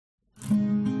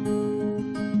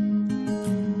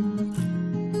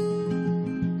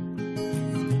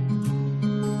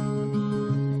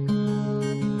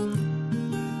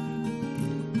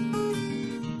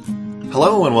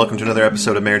Hello and welcome to another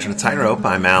episode of Marriage on a Tightrope.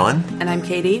 I'm Alan. And I'm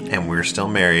Katie. And we're still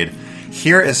married.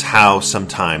 Here is how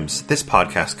sometimes this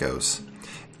podcast goes.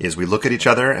 Is we look at each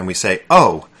other and we say,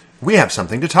 oh, we have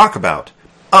something to talk about.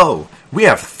 Oh, we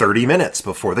have 30 minutes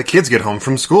before the kids get home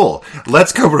from school.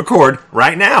 Let's go record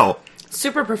right now.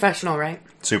 Super professional, right?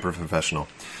 Super professional.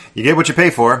 You get what you pay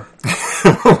for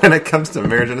when it comes to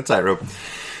Marriage on a Tightrope.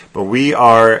 But we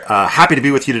are happy to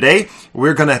be with you today.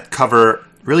 We're going to cover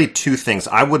really two things.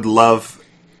 I would love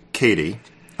Katie.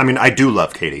 I mean, I do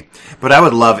love Katie. But I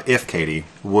would love if Katie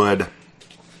would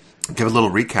give a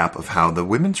little recap of how the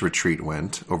women's retreat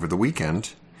went over the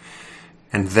weekend.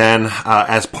 And then,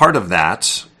 as part of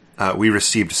that, we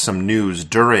received some news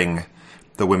during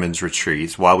the women's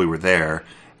retreat while we were there,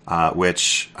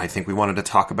 which I think we wanted to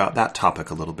talk about that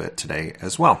topic a little bit today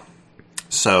as well.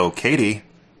 So, Katie,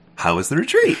 how was the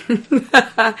retreat?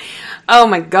 Oh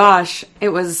my gosh, it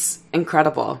was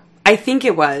incredible. I think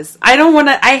it was. I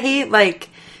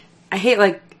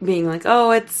hate being like,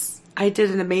 oh, I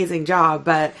did an amazing job,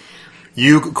 but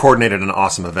you coordinated an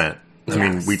awesome event. I Yes.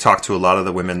 mean, we talked to a lot of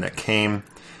the women that came.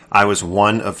 I was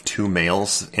one of two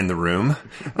males in the room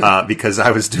because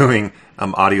I was doing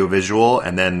audio-visual,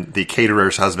 and then the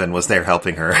caterer's husband was there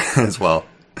helping her as well.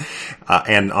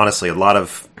 And honestly, a lot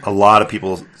of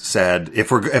people said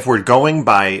if we're going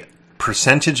by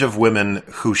percentage of women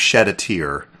who shed a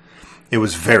tear, it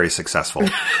was very successful.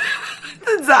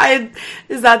 is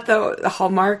that the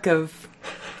hallmark of?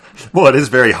 Well, it is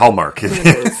very Hallmark. It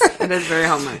is. It is very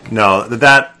hallmark. No,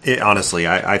 honestly,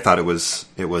 I thought it was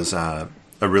a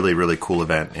really, really cool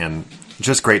event, and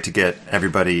just great to get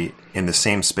everybody in the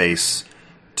same space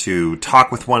to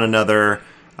talk with one another.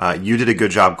 You did a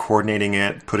good job coordinating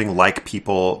it, putting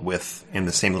people in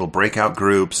the same little breakout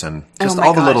groups, and just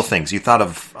all the little things. You thought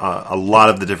of a lot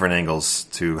of the different angles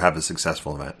to have a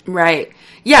successful event. Right.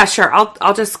 Yeah, sure.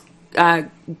 I'll just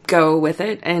go with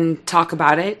it and talk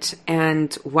about it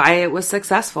and why it was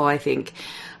successful, I think.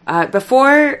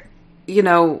 Before,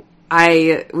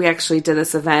 we actually did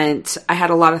this event, I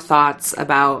had a lot of thoughts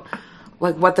about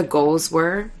what the goals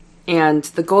were. And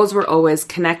the goals were always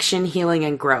connection, healing,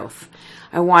 and growth.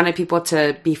 I wanted people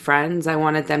to be friends. I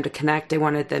wanted them to connect. I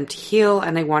wanted them to heal,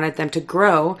 and I wanted them to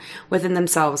grow within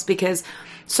themselves, because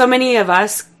so many of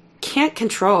us can't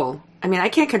control. I mean, I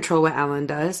can't control what Alan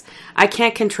does. I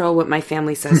can't control what my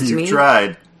family says to me. You've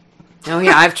tried. Oh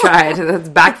yeah, I've tried. That's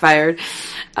backfired.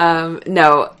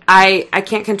 No, I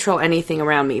can't control anything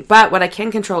around me, but what I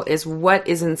can control is what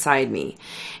is inside me.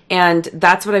 And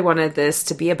that's what I wanted this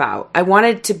to be about. I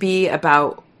wanted to be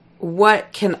about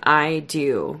what can I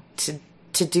do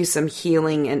to do some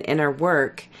healing and inner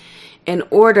work in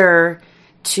order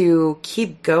to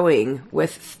keep going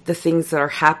with the things that are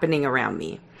happening around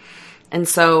me. And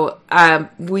so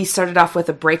we started off with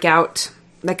a breakout,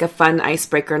 like a fun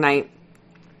icebreaker night.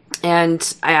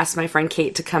 And I asked my friend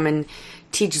Kate to come and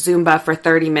teach Zumba for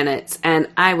 30 minutes. And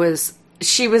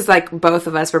she was like, both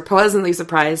of us were pleasantly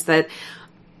surprised that,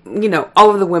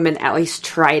 all of the women at least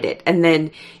tried it. And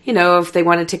then, if they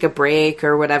want to take a break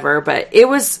or whatever, but it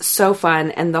was so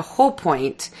fun. And the whole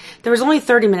point, there was only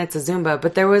 30 minutes of Zumba,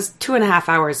 but there was 2.5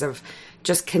 hours of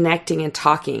just connecting and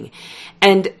talking.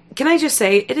 And can I just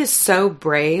say, it is so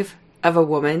brave of a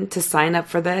woman to sign up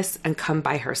for this and come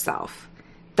by herself.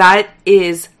 That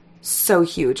is so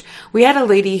huge. We had a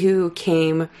lady who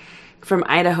came from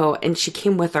Idaho, and she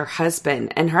came with her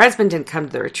husband, and her husband didn't come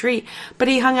to the retreat, but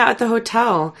he hung out at the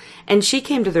hotel, and she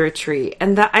came to the retreat.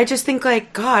 And that, I just think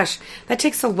gosh, that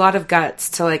takes a lot of guts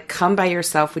to come by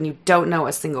yourself when you don't know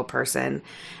a single person,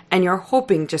 and you're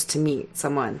hoping just to meet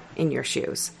someone in your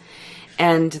shoes.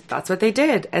 And that's what they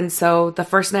did. And so the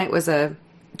first night was a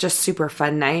just super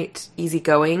fun night,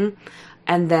 easygoing.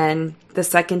 And then the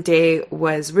second day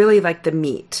was really the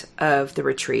meat of the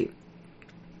retreat.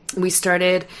 We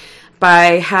started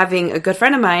by having a good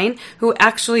friend of mine who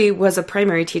actually was a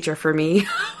primary teacher for me.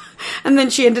 And then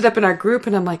she ended up in our group,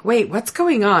 and I'm like, wait, what's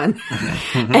going on?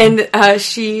 And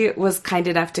she was kind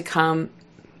enough to come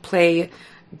play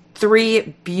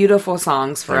 3 beautiful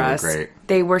songs for us. Great.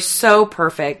 They were so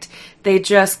perfect. They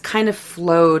just kind of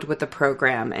flowed with the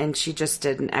program, and she just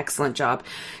did an excellent job.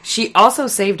 She also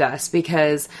saved us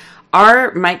because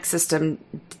our mic system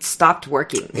stopped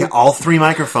working. Yeah, all 3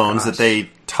 microphones that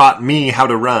they taught me how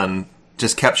to run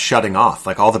just kept shutting off.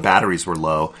 All the batteries were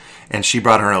low, and she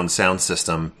brought her own sound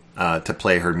system to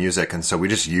play her music, and so we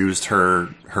just used her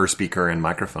speaker and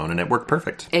microphone, and it worked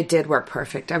perfect. It did work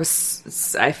perfect.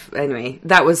 Anyway,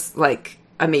 that was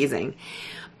amazing.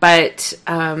 But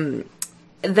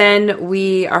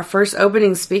then our first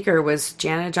opening speaker was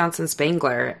Janet Johnson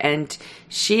Spangler, and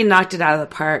she knocked it out of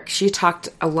the park. She talked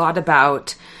a lot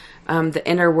about the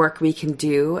inner work we can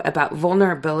do about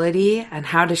vulnerability and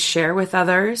how to share with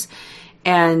others.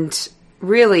 And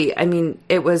really, I mean,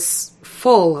 it was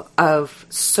full of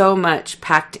so much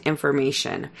packed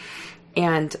information.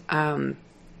 And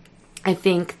I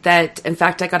think that, in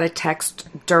fact, I got a text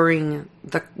during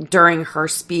her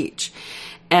speech,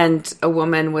 and a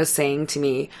woman was saying to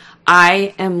me,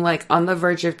 I am like on the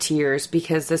verge of tears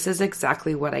because this is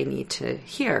exactly what I need to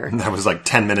hear. And that was like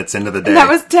 10 minutes into the day. And that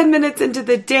was 10 minutes into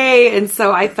the day. And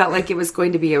so I felt like it was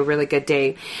going to be a really good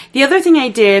day. The other thing I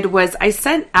did was I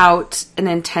sent out an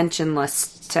intention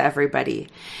list to everybody.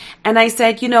 And I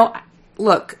said,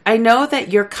 look, I know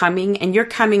that you're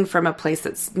coming from a place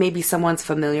that's maybe someone's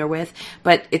familiar with,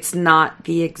 but it's not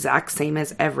the exact same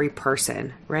as every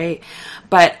person, right?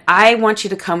 But I want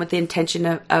you to come with the intention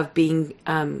of being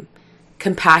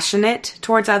compassionate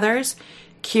towards others,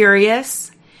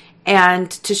 curious, and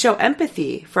to show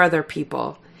empathy for other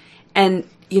people. And,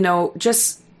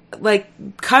 just like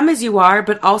come as you are,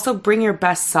 but also bring your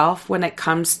best self when it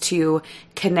comes to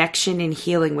connection and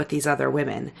healing with these other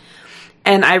women.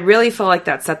 And I really feel like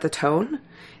that set the tone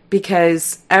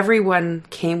because everyone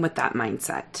came with that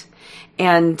mindset.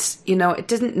 And, it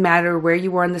didn't matter where you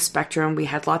were on the spectrum. We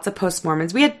had lots of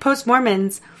post-Mormons. We had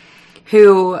post-Mormons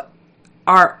who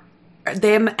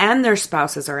them and their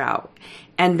spouses are out.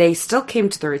 And they still came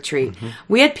to the retreat. Mm-hmm.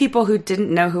 We had people who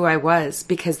didn't know who I was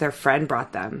because their friend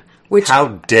brought them. Which, how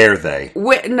dare they?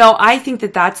 No, I think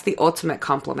that that's the ultimate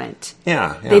compliment.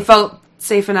 Yeah. They felt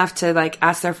safe enough to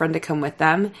ask their friend to come with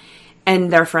them.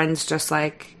 And their friend's just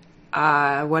like,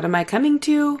 what am I coming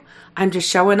to? I'm just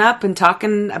showing up and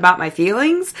talking about my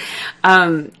feelings.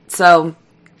 So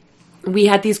we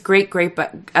had these great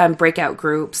breakout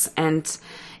groups. And,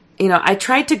 I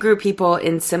tried to group people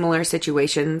in similar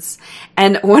situations.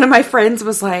 And one of my friends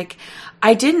was like,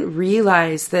 I didn't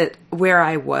realize that where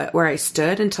I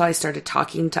stood until I started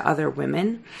talking to other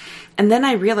women. And then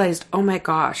I realized, oh my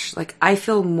gosh, I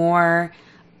feel more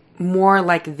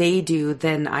like they do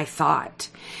than I thought.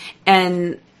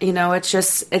 And,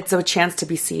 it's a chance to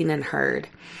be seen and heard.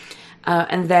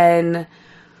 And then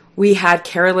we had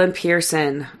Carolyn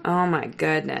Pearson. Oh my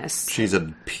goodness. She's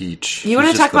a peach. You want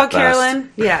to talk about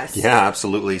Carolyn? Yes. Yeah,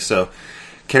 absolutely. So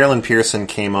Carolyn Pearson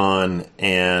came on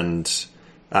and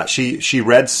she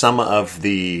read some of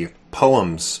the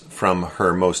poems from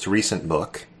her most recent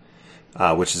book,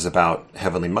 which is about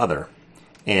Heavenly Mother.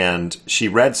 And she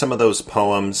read some of those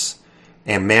poems,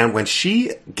 and man, when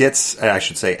she gets,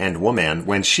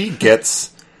 when she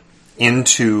gets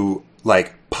into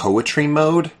poetry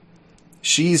mode,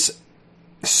 she's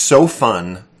so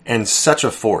fun and such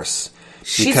a force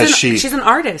because she's an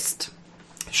artist.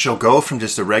 She'll go from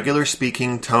just a regular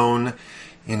speaking tone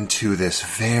into this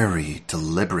very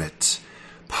deliberate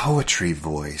poetry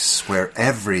voice where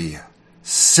every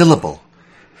syllable,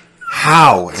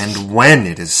 how and when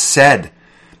it is said,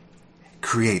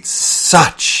 creates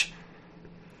such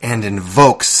and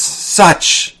invokes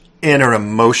such inner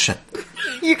emotion.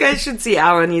 You guys should see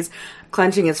Alan. He's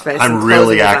clenching his fist. I'm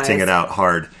really acting it out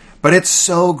hard. But it's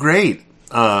so great.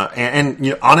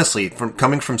 And honestly,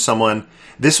 coming from someone,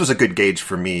 this was a good gauge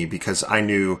for me because I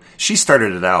knew she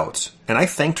started it out, and I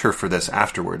thanked her for this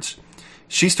afterwards.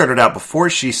 She started out before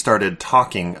she started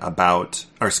talking about,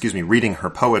 reading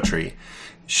her poetry.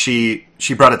 She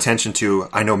brought attention to,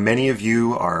 I know many of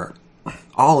you are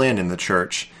all in the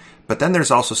church, but then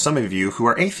there's also some of you who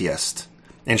are atheist.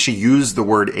 And she used the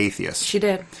word atheist. She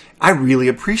did. I really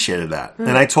appreciated that.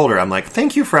 And I told her, I'm like,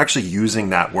 thank you for actually using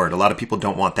that word. A lot of people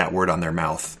don't want that word on their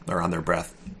mouth or on their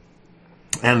breath.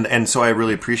 And so I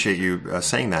really appreciate you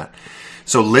saying that.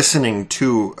 So listening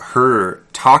to her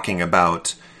talking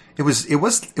about, it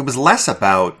was less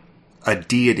about a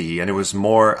deity and it was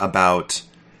more about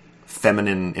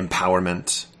feminine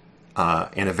empowerment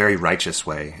in a very righteous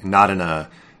way, not in a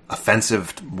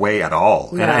offensive way at all.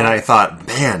 No. And I thought,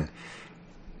 man,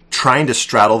 trying to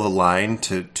straddle the line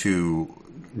to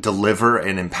deliver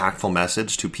an impactful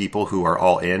message to people who are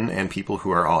all in and people who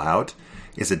are all out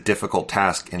is a difficult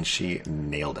task, and she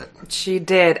nailed it. She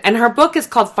did. And her book is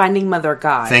called Finding Mother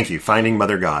God. Thank you. Finding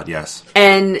Mother God, yes.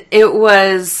 And it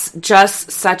was just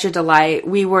such a delight.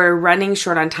 We were running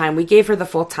short on time. We gave her the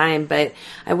full time, but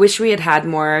I wish we had had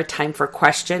more time for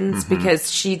questions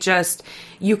because she just,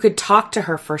 you could talk to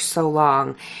her for so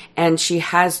long, and she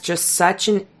has just such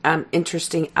an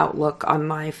interesting outlook on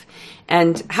life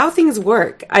and how things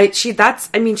work. She's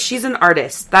an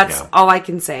artist. That's all I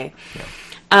can say. Yeah.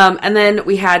 And then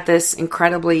we had this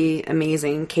incredibly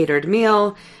amazing catered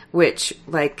meal, which,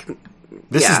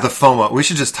 This is the FOMO. We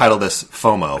should just title this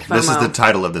FOMO. This is the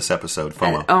title of this episode,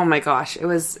 FOMO. And, oh my gosh, it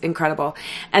was incredible.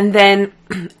 And then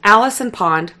Allison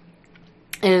Pond,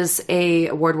 is a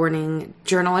award-winning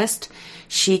journalist.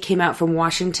 She came out from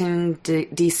Washington,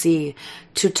 D.C.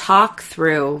 to talk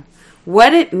through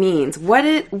what it means.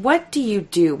 What do you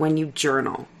do when you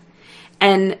journal?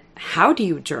 And how do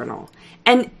you journal?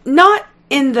 And not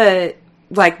in the,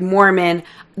 like, Mormon,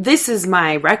 this is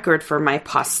my record for my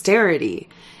posterity.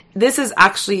 This is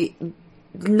actually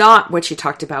not what she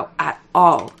talked about at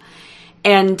all.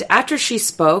 And after she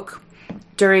spoke,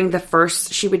 during the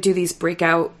first, she would do these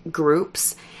breakout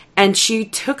groups, and she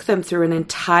took them through an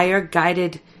entire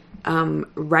guided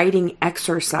writing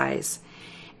exercise.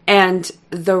 And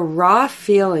the raw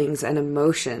feelings and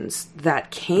emotions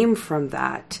that came from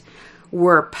that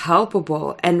were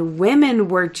palpable. And women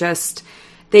were just,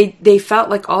 they felt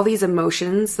like all these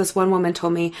emotions. This one woman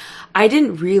told me, I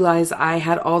didn't realize I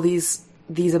had all these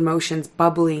emotions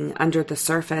bubbling under the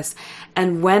surface.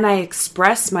 And when I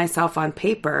expressed myself on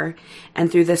paper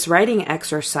and through this writing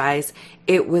exercise,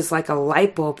 it was like a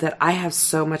light bulb that I have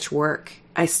so much work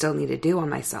I still need to do on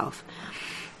myself.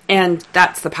 And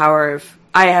that's the power of,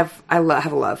 I have a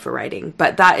love for writing,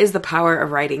 but that is the power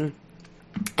of writing.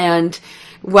 And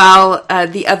while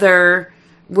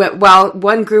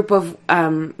one group of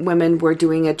women were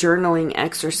doing a journaling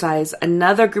exercise,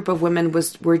 another group of women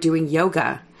were doing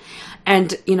yoga.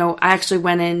 And, you know, I actually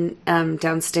went in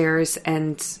downstairs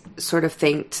and sort of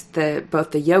thanked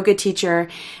both the yoga teacher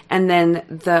and then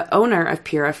the owner of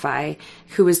Purify,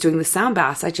 who was doing the sound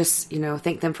baths. I just, you know,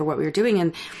 thanked them for what we were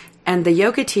doing. And the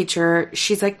yoga teacher,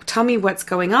 she's like, tell me what's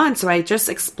going on. So I just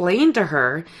explained to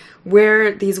her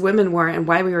where these women were and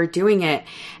why we were doing it.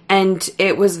 And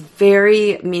it was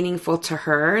very meaningful to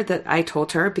her that I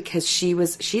told her, because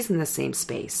she's in the same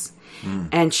space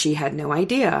and she had no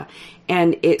idea.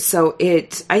 And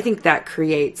I think that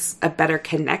creates a better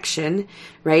connection,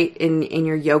 right? In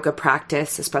your yoga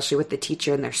practice, especially with the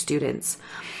teacher and their students.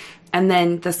 And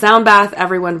then the sound bath,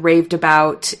 everyone raved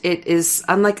about. It is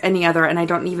unlike any other, and I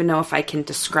don't even know if I can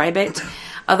describe it,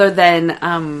 other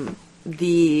than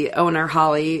the owner,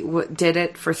 Holly, did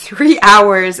it for 3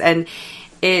 hours, and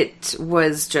it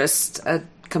was just a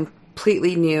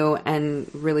completely new and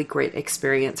really great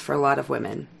experience for a lot of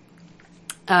women.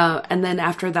 And then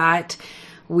after that,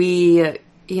 we,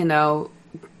 you know,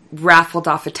 raffled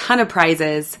off a ton of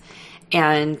prizes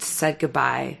and said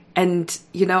goodbye. And,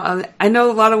 you know, I know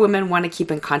a lot of women want to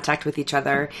keep in contact with each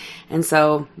other. And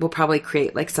so we'll probably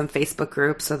create like some Facebook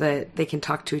groups so that they can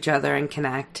talk to each other and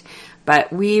connect.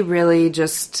 But we really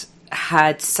just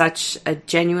had such a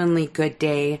genuinely good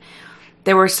day.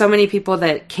 There were so many people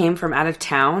that came from out of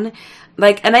town.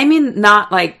 Like, and I mean,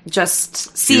 not like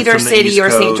just Cedar City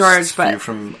or St. George, but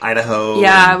from Idaho.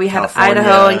 Yeah, we had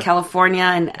Idaho and California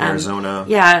and Arizona.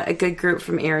 Yeah, a good group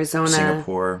from Arizona.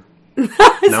 Singapore.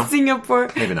 No? Singapore.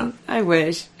 Maybe not. I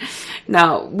wish.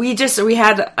 No, we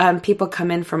had people come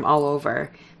in from all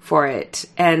over for it.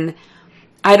 And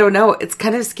I don't know, it's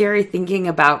kind of scary thinking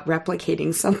about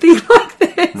replicating something like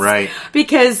this. Right.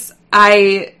 Because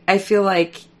I feel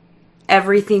like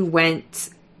everything went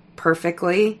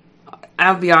perfectly.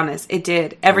 I'll be honest, it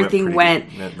did. Everything went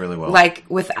really well. Like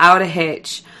without a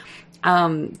hitch.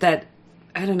 That,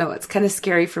 I don't know, it's kind of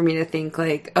scary for me to think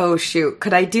like, oh shoot,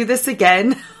 could I do this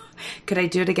again? Could I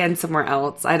do it again somewhere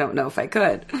else? I don't know if I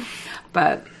could.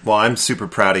 But well, I'm super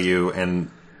proud of you, and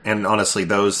honestly,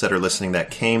 those that are listening that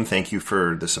came, thank you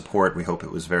for the support. We hope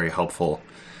it was very helpful.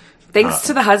 Thanks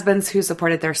to the husbands who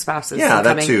supported their spouses. Yeah,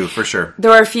 that too, for sure.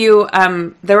 There were a few,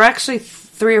 there were actually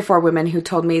 3 or 4 women who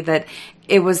told me that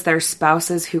it was their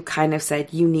spouses who kind of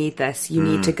said, you need this, you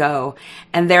need to go.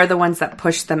 And they're the ones that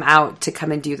pushed them out to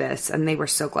come and do this. And they were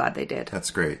so glad they did.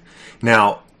 That's great.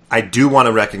 Now, I do want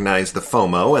to recognize the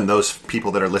FOMO and those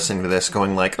people that are listening to this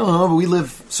going like, oh, we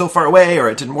live so far away, or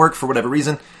it didn't work for whatever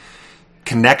reason.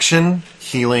 Connection,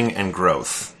 healing, and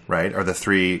growth, right, are the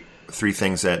three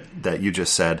things that you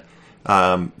just said.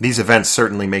 These events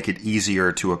certainly make it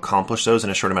easier to accomplish those in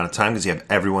a short amount of time because you have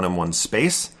everyone in one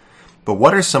space. But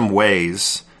what are some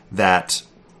ways that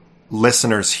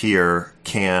listeners here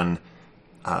can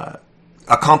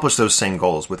accomplish those same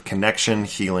goals with connection,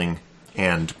 healing,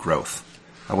 and growth?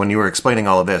 When you were explaining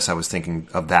all of this, I was thinking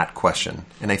of that question.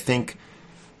 And I think,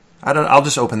 I'll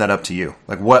just open that up to you.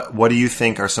 Like, what do you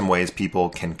think are some ways people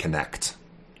can connect?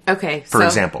 Okay. For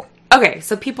example. Okay,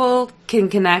 so people can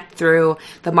connect through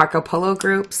the Marco Polo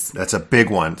groups. That's a big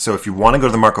one. So if you want to go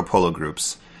to the Marco Polo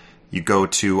groups, you go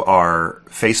to our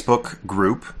Facebook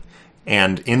group,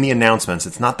 and in the announcements,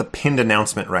 it's not the pinned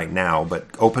announcement right now, but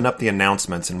open up the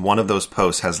announcements, and one of those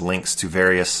posts has links to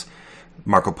various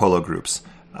Marco Polo groups.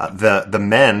 The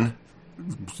men,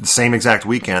 the same exact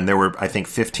weekend, there were, I think,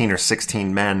 15 or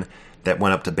 16 men that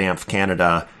went up to Banff,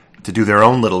 Canada, to do their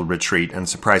own little retreat, and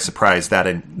surprise, surprise,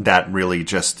 that really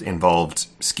just involved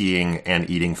skiing and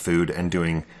eating food and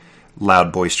doing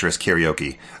loud, boisterous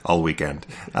karaoke all weekend.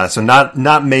 So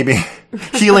not maybe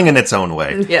healing in its own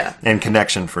way, Yeah. and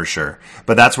connection for sure.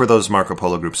 But that's where those Marco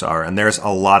Polo groups are, and there's a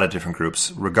lot of different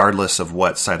groups, regardless of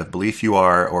what side of belief you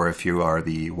are, or if you are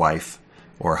the wife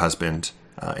or husband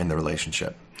in the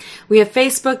relationship. We have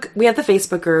Facebook. We have the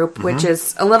Facebook group, which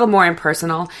is a little more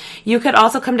impersonal. You could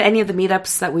also come to any of the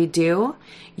meetups that we do.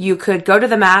 You could go to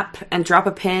the map and drop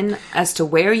a pin as to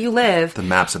where you live. The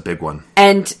map's a big one.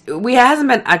 And we hasn't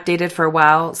been updated for a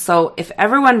while. So if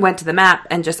everyone went to the map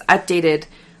and just updated,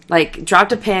 like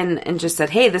dropped a pin and just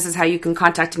said, hey, this is how you can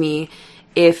contact me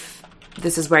if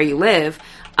this is where you live,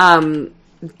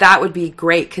 that would be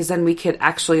great, because then we could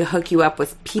actually hook you up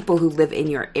with people who live in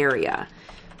your area,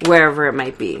 wherever it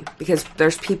might be, because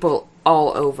there's people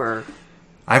all over.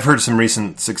 I've heard some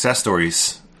recent success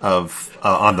stories of the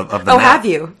Oh, map. have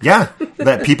you? Yeah,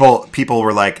 that people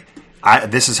were like,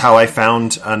 this is how I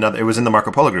found another. It was in the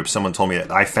Marco Polo group. Someone told me that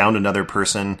I found another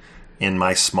person in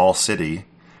my small city,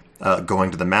 going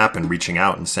to the map and reaching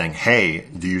out and saying, hey,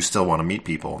 do you still want to meet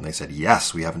people? And they said,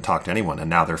 yes, we haven't talked to anyone,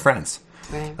 and now they're friends.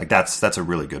 Right. Like that's a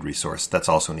really good resource. That's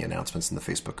also in the announcements in the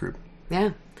Facebook group.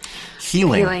 Yeah.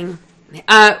 Healing.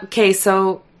 Okay,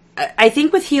 so I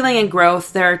think with healing and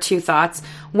growth, there are two thoughts.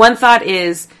 One thought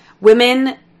is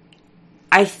women.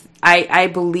 I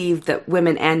believe that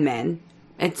women and men,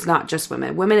 it's not just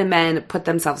women. Women and men put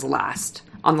themselves last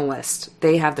on the list.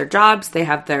 They have their jobs, they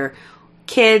have their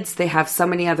kids, they have so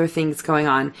many other things going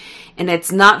on. And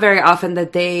it's not very often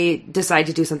that they decide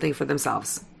to do something for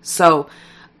themselves. So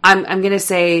I'm going to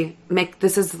say,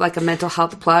 this is like a mental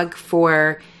health plug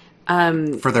for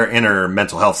their inner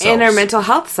mental health selves. Inner mental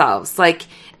health selves. Like,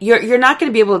 you're not going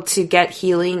to be able to get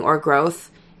healing or growth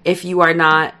if you are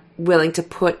not willing to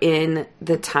put in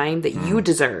the time that you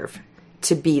deserve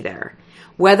to be there.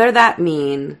 Whether that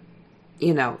mean,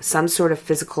 some sort of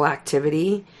physical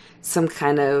activity, some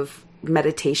kind of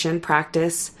meditation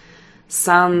practice,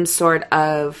 some sort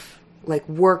of like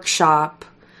workshop,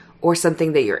 or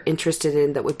something that you're interested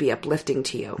in that would be uplifting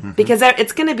to you. Because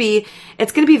it's going to be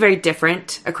very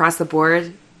different across the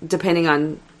board, depending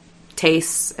on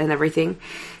tastes and everything.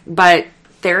 But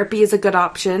therapy is a good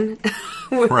option.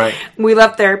 Right. We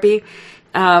love therapy.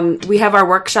 We have our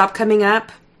workshop coming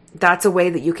up. That's a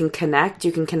way that you can connect.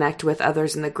 You can connect with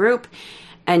others in the group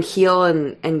and heal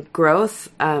and growth.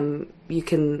 You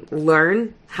can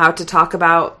learn how to talk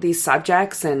about these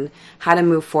subjects and how to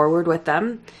move forward with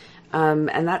them.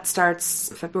 And that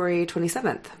starts February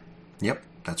 27th. Yep,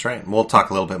 that's right. We'll talk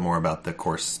a little bit more about the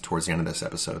course towards the end of this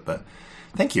episode, but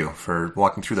thank you for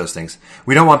walking through those things.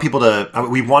 We don't want people to...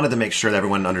 we wanted to make sure that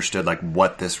everyone understood like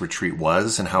what this retreat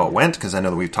was and how it went, because I know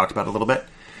that we've talked about it a little bit,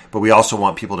 but we also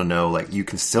want people to know like you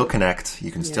can still connect,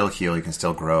 you can still heal, you can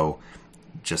still grow.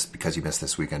 Just because you missed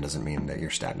this weekend doesn't mean that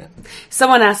you're stagnant.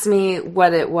 Someone asked me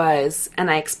what it was, and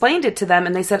I explained it to them,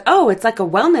 and they said, oh, it's like a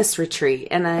wellness retreat.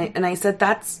 And I said,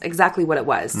 that's exactly what it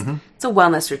was. It's a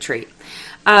wellness retreat.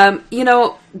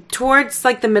 Towards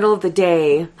like the middle of the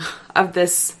day of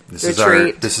this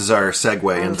retreat. This is our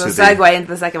segue into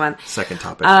the second one. Second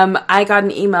topic. I got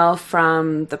an email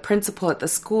from the principal at the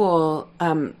school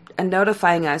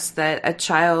notifying us that a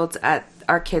child at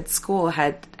our kid's school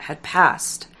had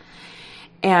passed.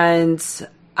 And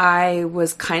I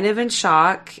was kind of in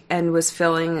shock and was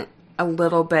feeling a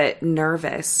little bit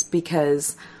nervous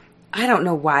because I don't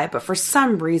know why, but for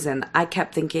some reason I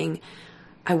kept thinking,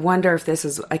 I wonder if this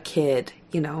is a kid,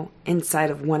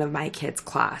 inside of one of my kids'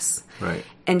 class. Right.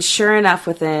 And sure enough,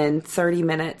 within 30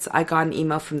 minutes, I got an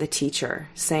email from the teacher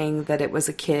saying that it was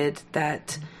a kid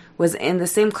that was in the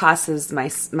same class as my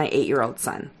 8-year-old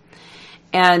son.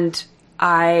 And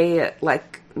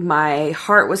my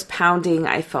heart was pounding.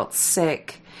 I felt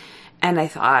sick. And I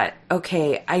thought,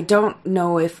 okay, I don't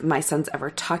know if my son's ever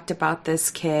talked about this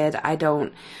kid. I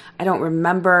don't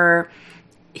remember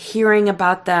hearing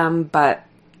about them, but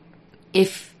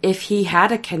if he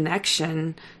had a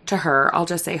connection to her, I'll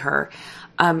just say her,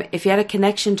 if he had a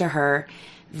connection to her,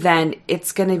 then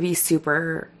it's going to be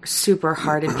super, super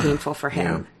hard and painful for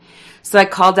him. Yeah. So I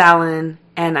called Alan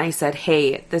and I said,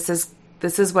 hey, this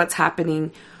is what's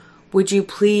happening. Would you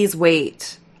please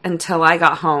wait until I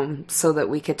got home so that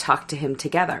we could talk to him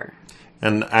together?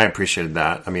 And I appreciated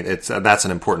that. I mean, that's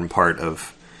an important part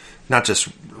of not just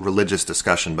religious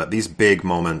discussion, but these big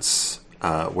moments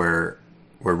where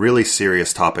really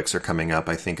serious topics are coming up.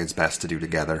 I think it's best to do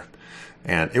together.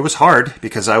 And it was hard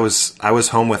because I was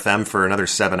home with them for another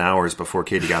 7 hours before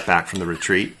Katie got back from the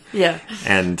retreat. Yeah.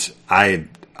 And I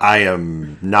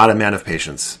am not a man of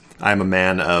patience. I'm a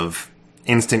man of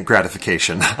instant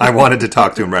gratification. I wanted to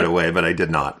talk to him right away, but I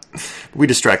did not. We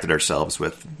distracted ourselves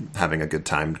with having a good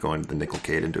time going to the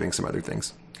Nickelcade and doing some other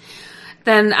things.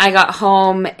 Then I got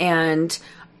home and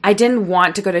I didn't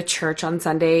want to go to church on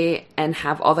Sunday and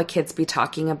have all the kids be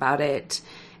talking about it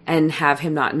and have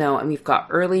him not know. And we've got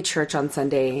early church on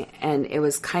Sunday, and it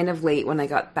was kind of late when I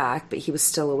got back, but he was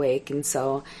still awake. And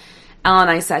so Al and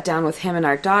I sat down with him and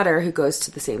our daughter, who goes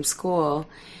to the same school,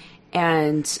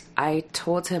 and I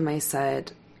told him, I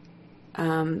said,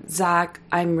 Zach,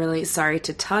 I'm really sorry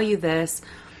to tell you this,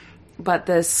 but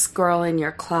this girl in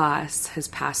your class has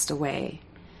passed away.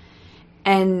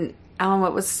 And Alan,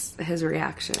 what was his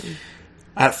reaction?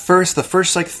 At first, the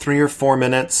first 3 or 4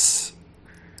 minutes,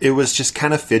 it was just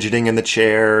kind of fidgeting in the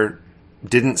chair,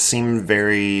 didn't seem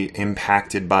very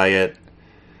impacted by it.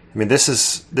 I mean, this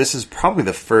is probably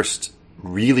the first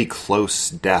really close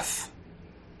death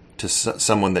to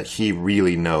someone that he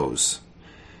really knows.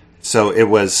 So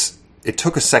it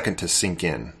took a second to sink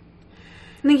in.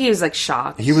 I think he was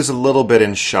shocked. He was a little bit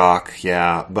in shock,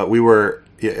 yeah. But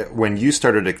when you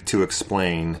started to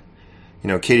explain,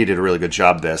 Katie did a really good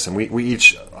job this, and we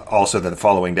each also the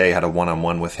following day had a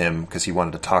one-on-one with him because he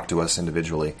wanted to talk to us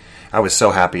individually. I was so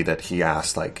happy that he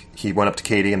asked. He went up to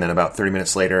Katie, and then about 30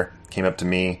 minutes later came up to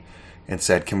me and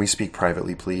said, "Can we speak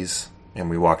privately, please?" And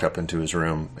we walked up into his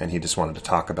room, and he just wanted to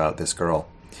talk about this girl.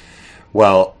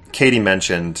 Well, Katie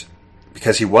mentioned,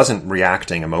 because he wasn't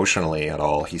reacting emotionally at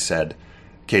all,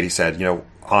 Katie said,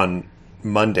 on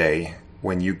Monday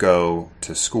when you go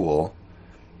to school,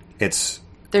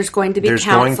 there's going to be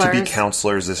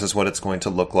counselors. This is what it's going to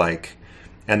look like.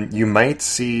 And you might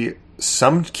see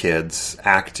some kids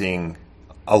acting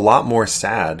a lot more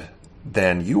sad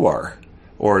than you are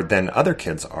or than other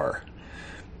kids are.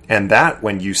 And that,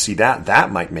 when you see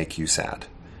that might make you sad.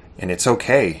 And it's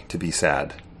okay to be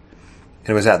sad. And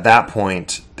it was at that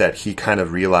point that he kind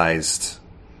of realized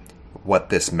what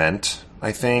this meant,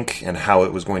 I think, and how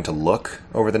it was going to look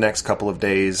over the next couple of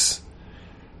days.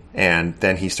 And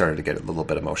then he started to get a little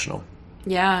bit emotional.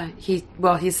 Yeah, he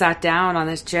sat down on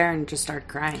his chair and just started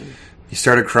crying. He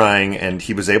started crying, and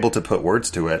he was able to put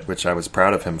words to it, which I was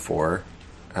proud of him for.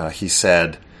 He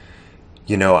said,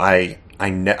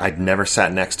 I'd never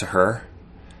sat next to her.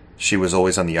 She was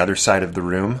always on the other side of the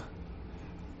room.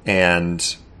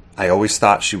 And I always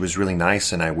thought she was really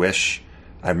nice, and I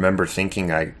remember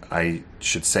thinking I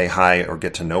should say hi or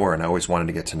get to know her, and I always wanted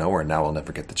to get to know her, and now I'll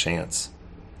never get the chance.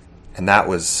 And that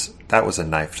was a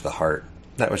knife to the heart.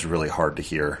 That was really hard to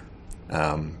hear,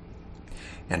 and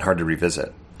hard to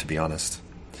revisit, to be honest.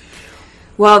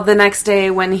 Well, the next day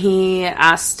when he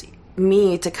asked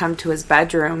me to come to his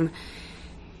bedroom,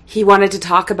 he wanted to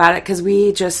talk about it because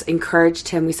we just encouraged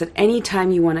him. We said,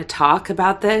 anytime you want to talk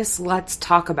about this, let's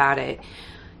talk about it.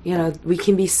 We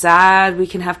can be sad, we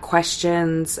can have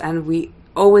questions, and we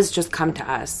always just come to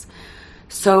us.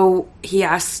 So he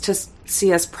asked to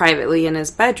see us privately in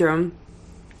his bedroom,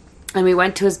 and we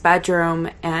went to his bedroom,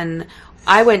 and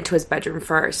I went to his bedroom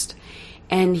first,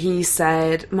 and he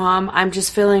said, "Mom, I'm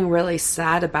just feeling really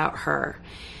sad about her."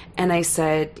 And I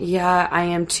said, "Yeah, I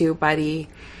am too, buddy."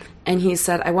 And he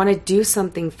said, "I want to do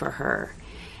something for her."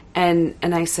 And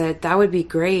I said, "That would be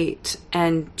great."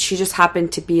 And she just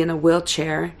happened to be in a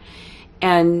wheelchair.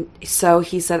 And so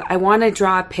he said, "I want to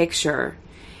draw a picture."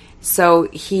 So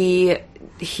he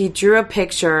drew a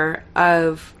picture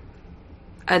of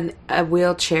a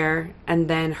wheelchair, and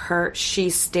then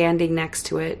she's standing next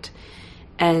to it,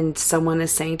 and someone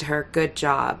is saying to her, "Good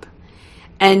job."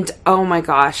 And oh my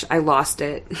gosh, I lost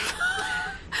it.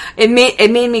 It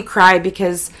made me cry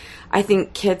because I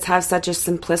think kids have such a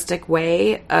simplistic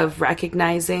way of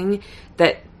recognizing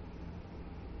that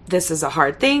this is a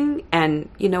hard thing, and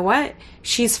you know what?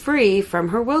 She's free from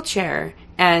her wheelchair,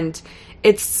 and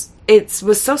it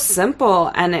was so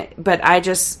simple, but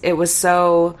it was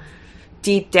so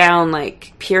deep down,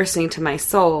 piercing to my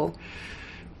soul.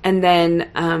 And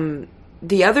then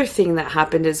the other thing that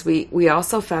happened is we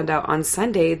also found out on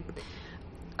Sunday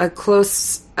a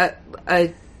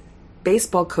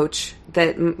baseball coach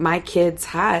that my kids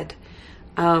had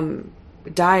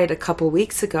died a couple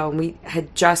weeks ago, and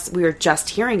we were just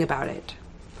hearing about it.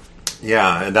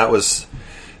 Yeah, and that was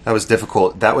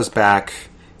difficult. That was back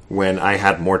when I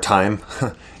had more time,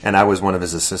 and I was one of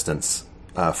his assistants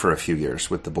for a few years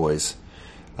with the boys.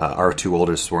 Our two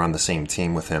oldest were on the same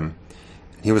team with him.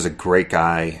 He was a great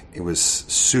guy. He was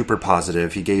super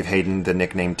positive. He gave Hayden the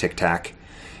nickname Tic Tac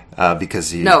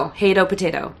because he... No, Haydo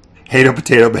Potato. Haydo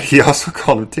Potato, but he also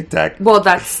called him Tic Tac. Well,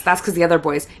 that's because the other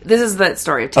boys... This is the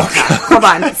story of Tic Tac. Hold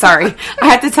on, sorry. I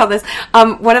have to tell this.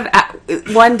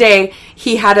 One day,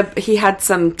 he had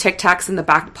some Tic Tacs in the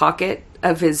back pocket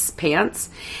of his pants,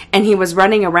 and he was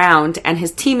running around, and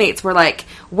his teammates were like,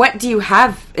 "What do you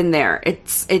have in there?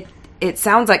 It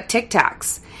sounds like Tic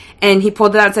Tacs." And he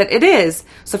pulled it out and said, "It is."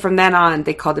 So from then on,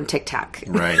 they called him Tic Tac.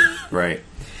 Right.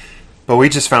 But we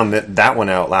just found that one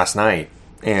out last night,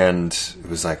 and it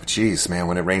was like, geez, man,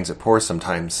 when it rains, it pours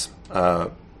sometimes.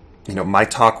 My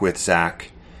talk with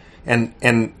Zach,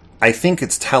 and I think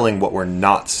it's telling what we're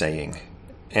not saying,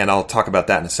 and I'll talk about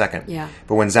that in a second. Yeah.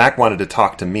 But when Zach wanted to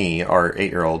talk to me, our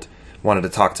 8-year-old wanted to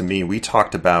talk to me, we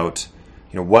talked about,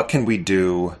 what can we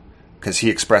do, because he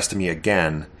expressed to me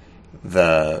again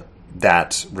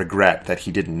that regret that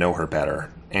he didn't know her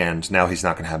better, and now he's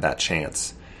not going to have that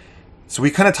chance. So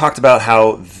we kind of talked about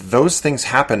how those things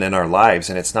happen in our lives,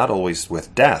 and it's not always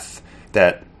with death.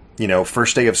 That,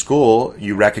 first day of school,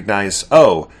 you recognize,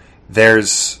 oh,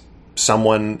 there's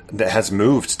someone that has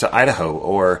moved to Idaho,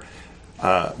 or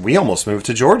we almost moved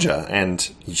to Georgia,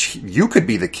 and you could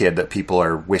be the kid that people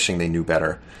are wishing they knew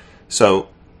better. So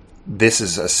this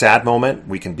is a sad moment.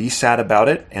 We can be sad about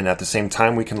it, and at the same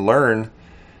time, we can learn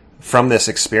from this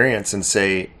experience and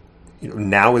say,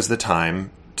 now is the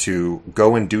time to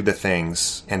go and do the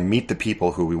things and meet the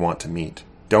people who we want to meet.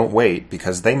 Don't wait,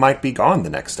 because they might be gone the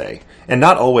next day, and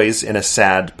not always in a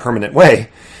sad, permanent way.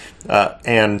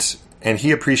 And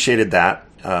he appreciated that.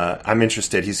 I'm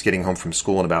interested. He's getting home from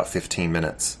school in about 15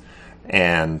 minutes,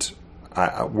 and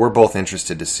we're both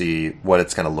interested to see what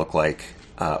it's going to look like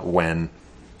when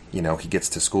he gets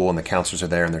to school and the counselors are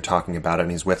there and they're talking about it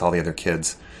and he's with all the other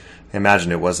kids. I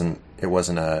imagine it wasn't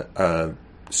a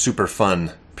super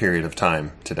fun period of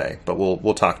time today, but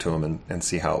we'll talk to him and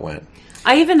see how it went.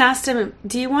 I even asked him,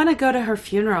 "Do you want to go to her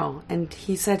funeral?" And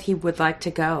he said he would like to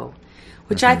go,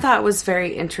 which I thought was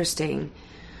very interesting.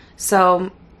 So,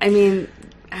 I mean,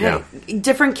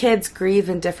 different kids grieve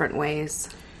in different ways.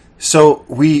 So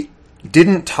we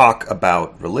didn't talk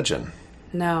about religion.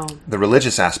 No. The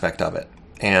religious aspect of it.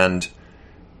 And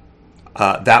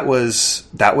that was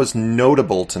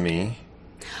notable to me,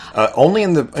 only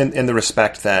in the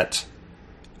respect that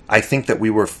I think that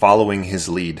we were following his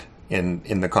lead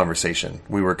in the conversation.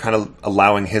 We were kind of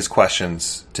allowing his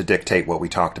questions to dictate what we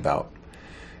talked about,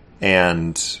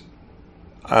 and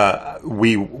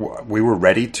we were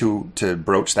ready to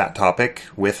broach that topic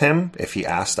with him if he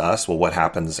asked us, well, what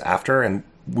happens after? And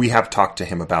we have talked to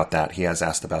him about that. He has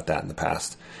asked about that in the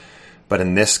past, but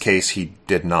in this case, he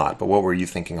did not. But what were you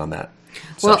thinking on that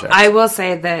subject? Well, I will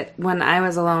say that when I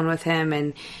was alone with him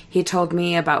and he told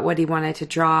me about what he wanted to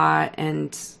draw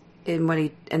and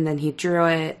then he drew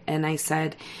it, and I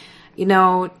said,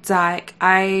 Zach,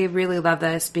 I really love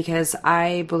this because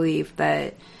I believe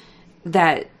that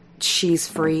she's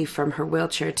free from her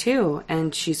wheelchair too,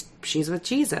 and she's with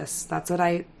Jesus. That's what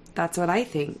I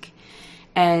think.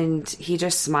 And he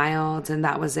just smiled, and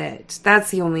that was it. That's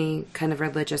the only kind of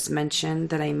religious mention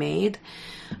that I made.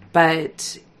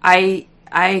 But I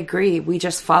agree. We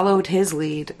just followed his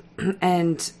lead,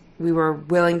 and we were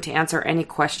willing to answer any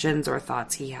questions or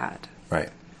thoughts he had.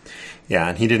 Right. Yeah,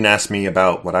 and he didn't ask me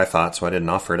about what I thought, so I didn't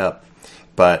offer it up.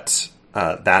 But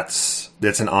that's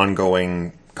an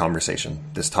ongoing conversation,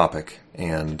 this topic.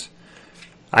 And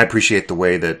I appreciate the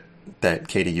way that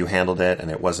Katie, you handled it,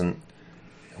 and it wasn't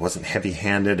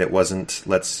heavy-handed. It wasn't,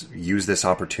 let's use this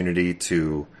opportunity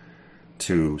to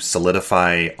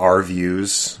solidify our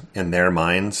views in their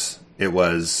minds. It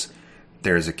was,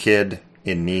 there's a kid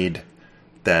in need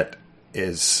that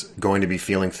is going to be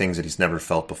feeling things that he's never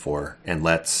felt before, and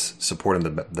let's support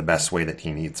him the best way that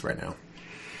he needs right now.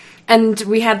 And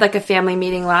we had like a family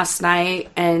meeting last night,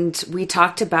 and we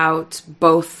talked about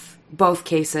both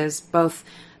cases, both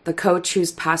the coach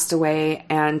who's passed away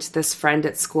and this friend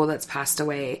at school that's passed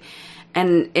away.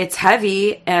 And it's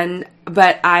heavy,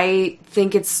 but I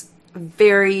think it's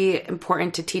very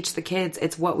important to teach the kids.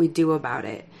 It's what we do about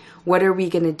it. What are we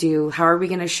going to do? How are we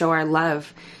going to show our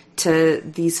love to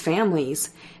these families?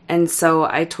 And so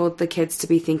I told the kids to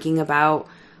be thinking about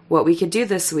what we could do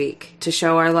this week to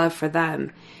show our love for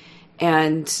them.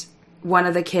 And one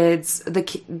of the kids,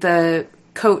 the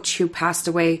coach who passed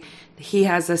away, he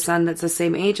has a son that's the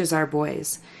same age as our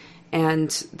boys. And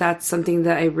that's something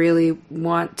that I really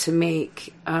want to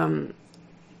make, bring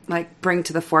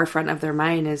to the forefront of their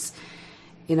mind is,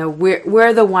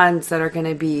 we're the ones that are going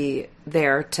to be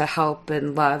there to help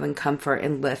and love and comfort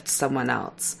and lift someone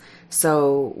else.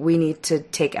 So we need to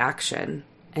take action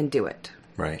and do it.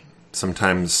 Right.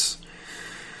 Sometimes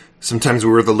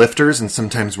we're the lifters and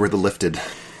sometimes we're the lifted.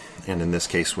 And in this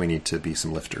case, we need to be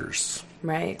some lifters.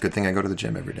 Right. Good thing I go to the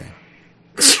gym every day.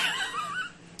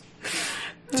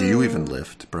 Do you even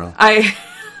lift, bro?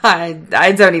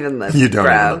 I don't even lift. You don't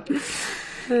bro.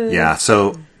 Even. Yeah,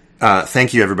 so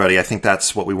thank you, everybody. I think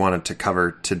that's what we wanted to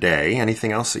cover today.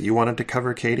 Anything else that you wanted to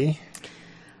cover, Katie?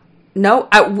 No.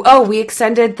 We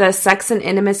extended the sex and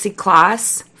intimacy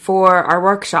class for our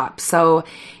workshop. So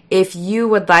if you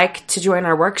would like to join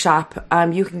our workshop,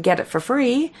 you can get it for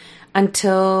free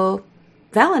until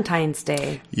Valentine's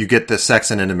Day. You get the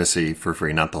sex and intimacy for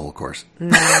free, not the whole course.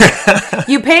 No.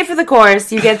 You pay for the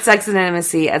course, you get sex and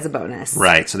intimacy as a bonus.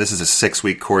 Right. So this is a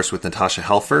 6-week course with Natasha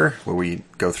Helfer, where we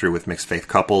go through with mixed faith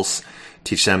couples,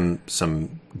 teach them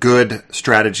some good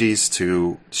strategies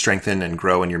to strengthen and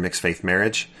grow in your mixed faith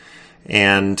marriage.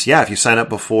 And yeah, if you sign up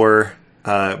before,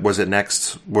 was it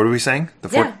next, what are we saying?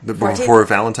 Before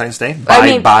Valentine's Day?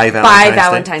 By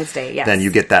Valentine's Day, yes. Then you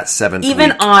get that 7th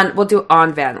Even week we'll do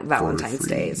on Valentine's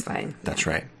Day is fine. That's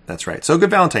right. That's right. So a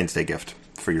good Valentine's Day gift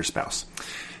for your spouse.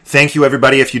 Thank you,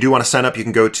 everybody. If you do want to sign up, you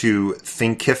can go to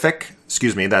Thinkific.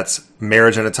 That's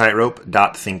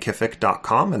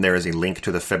marriageonatightrope.thinkific.com, and there is a link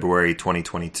to the February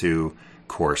 2022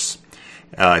 course.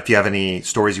 If you have any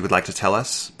stories you would like to tell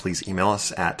us, please email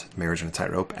us at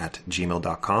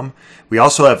marriageonatightrope@gmail.com. We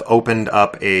also have opened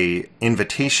up a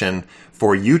invitation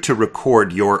for you to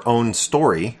record your own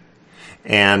story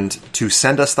and to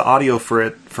send us the audio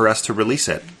for us to release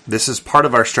it. This is part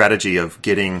of our strategy of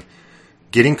getting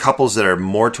couples that are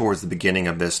more towards the beginning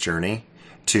of this journey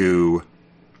to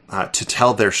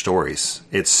tell their stories.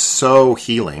 It's so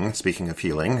healing, speaking of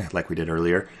healing, like we did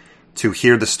earlier, to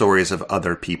hear the stories of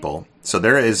other people. So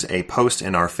there is a post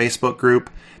in our Facebook group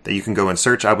that you can go and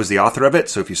search. I was the author of it,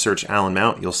 so if you search Alan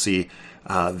Mount, you'll see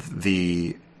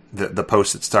the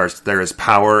post that starts, "There is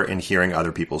power in hearing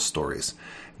other people's stories."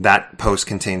 That post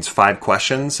contains 5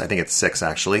 questions, I think it's 6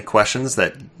 actually, questions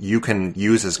that you can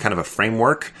use as kind of a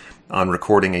framework on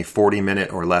recording a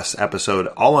 40-minute or less episode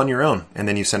all on your own. And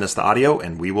then you send us the audio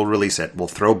and we will release it. We'll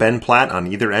throw Ben Platt on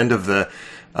either end of the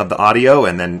audio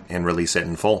and release it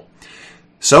in full.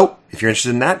 So, if you're interested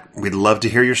in that, we'd love to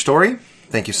hear your story.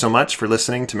 Thank you so much for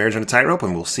listening to Marriage on a Tightrope,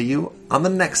 and we'll see you on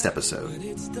the next episode. When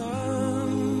it's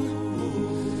done,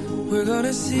 we're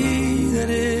gonna see that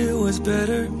it was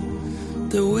better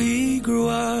that we grew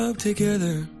up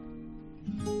together.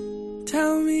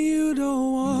 Tell me you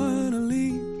don't wanna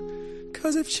leave,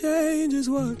 'cause if change is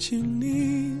what you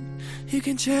need, you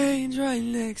can change right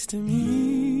next to me.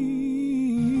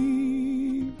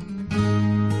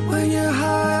 When you're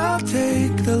high, I'll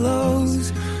take the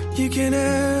lows. You can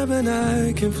ebb and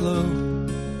I can flow.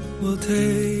 We'll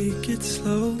take it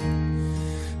slow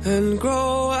and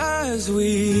grow as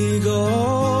we go.